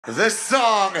This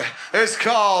song is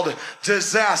called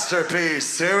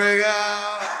Disasterpiece. Here we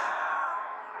go.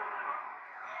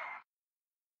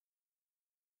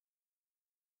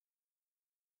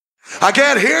 I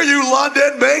can't hear you,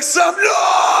 London. Make some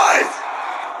noise!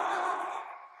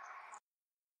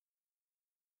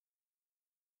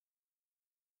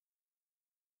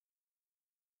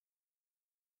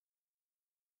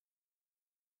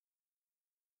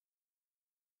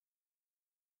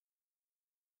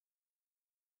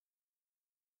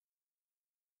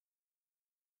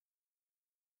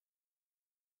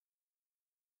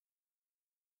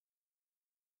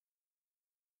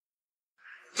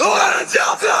 Oh,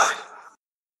 Delta!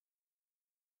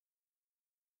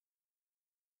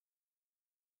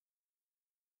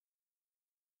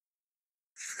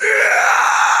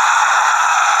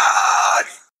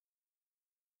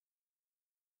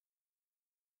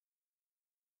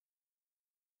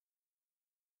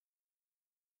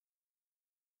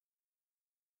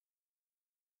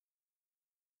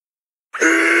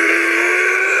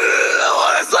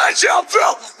 Jump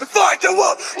through and fight the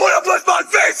world. Wanna put my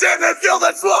face in and feel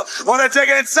that flow. Wanna take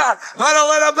it inside. I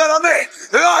don't let them bet on me.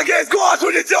 And I get squashed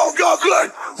when you don't go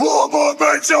good. War more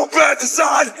men so bad to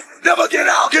side. Never get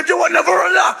out, can do it, never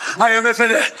enough. I am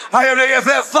infinite. I am the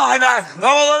infinite finite. I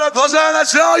won't let a person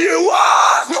that's all you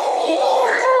are.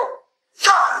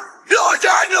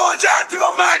 Noise,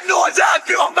 people make noise,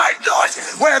 people make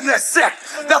noise. When they're sick,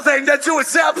 nothing to do with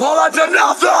sample unto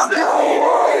nothing.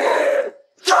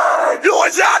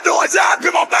 Noise,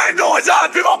 people make noise,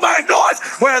 people make noise.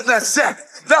 When they're sick,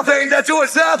 nothing to do with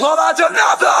sample unto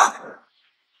nothing.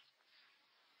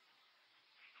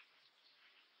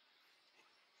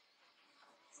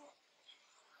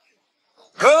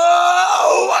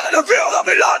 Oh, I didn't feel the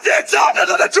blood inside of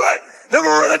the tree. Never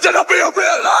really did I feel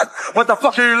real life. What the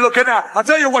fuck are you looking at? I'll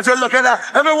tell you what you're looking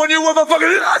at. Everyone you motherfucking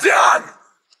idiot.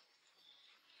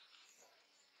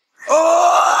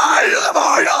 Oh, I live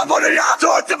hard on the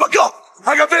outside difficult.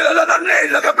 I can feel it in the knee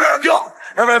like a miracle.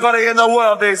 Everybody in the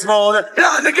world needs more than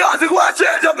the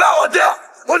consequences of our death.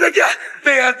 When they get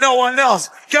me and no one else.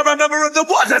 Can't remember if there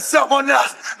wasn't someone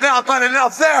else. Now I'm finding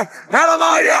out there. Out of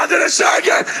my hands and it's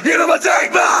shaking. You never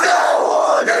take back. No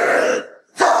one is.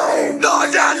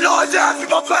 Noise,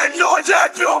 people make noise,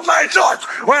 people make noise.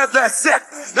 When they're sick,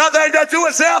 nothing to do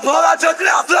with sample, that's just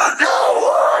nothing. No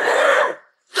one is.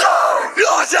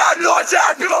 Noise,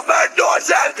 people make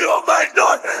noise, people make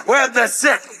noise. When they're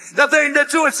sick, nothing to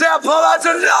do with sample, that's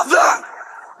just nothing.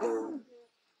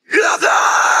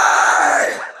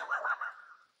 Nothing!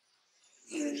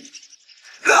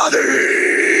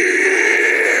 Nothing!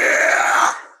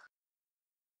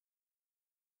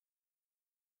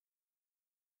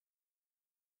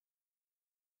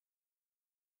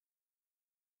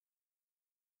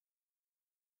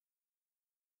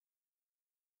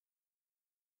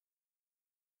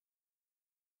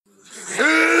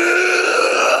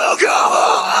 Come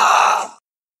on!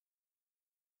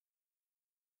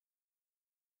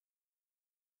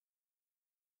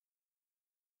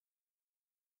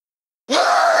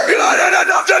 You had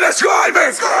enough to describe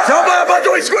me! Somebody about to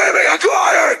be screaming and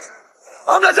crying!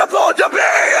 I'm not supposed to be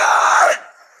here!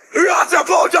 You're not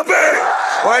supposed to be!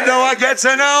 When do I get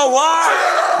to know why?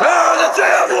 There's a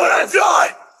day of when I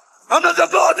die! I'm not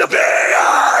supposed to be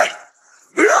here!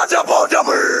 You're not supposed to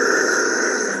be!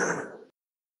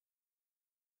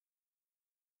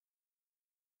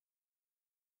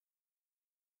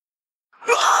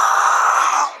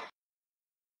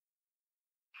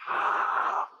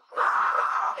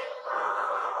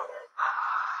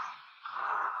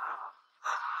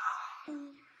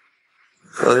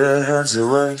 Throw your hands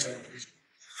away.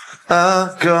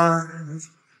 I'm gone.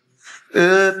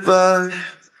 Goodbye.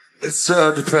 It's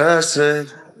so depressing.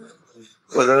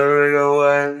 Withering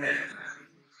away.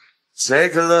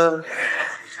 Take a look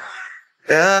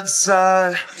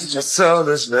inside. Your soul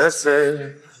is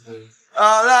missing.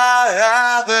 All I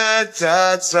haven't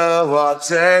done, so I'll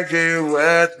take you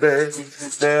with me.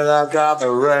 Feel like I'm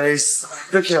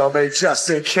erased to kill me just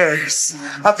in case.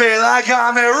 I feel like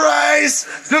I'm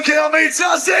erased to kill me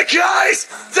just in case.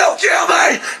 Don't kill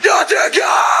me just in case.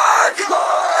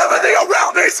 Everything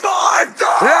around me's mine.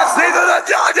 It's neither the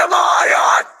time to my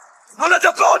heart. I'm not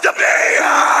supposed to be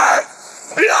here.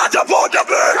 You're not supposed to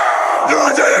be. You're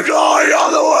not going to go all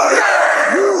the way.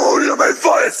 You won't let me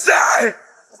fucking say.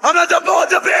 I'm not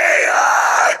supposed to be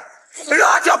here! You're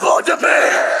not supposed to be!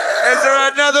 Is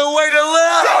there another way to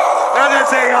live? I'm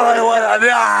just saying I don't want to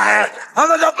die! I'm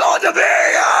not supposed to be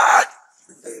here!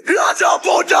 You're not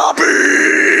supposed to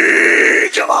be!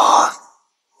 Come on!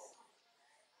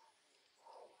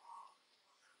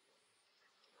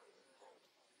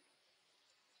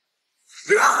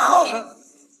 No!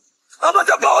 I'm not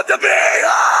supposed to be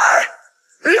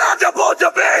here! You're supposed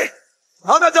to be!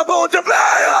 I'm not supposed to be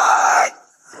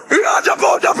here! You're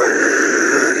supposed to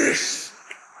be!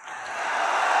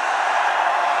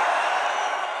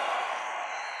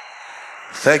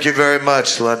 Thank you very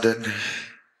much, London.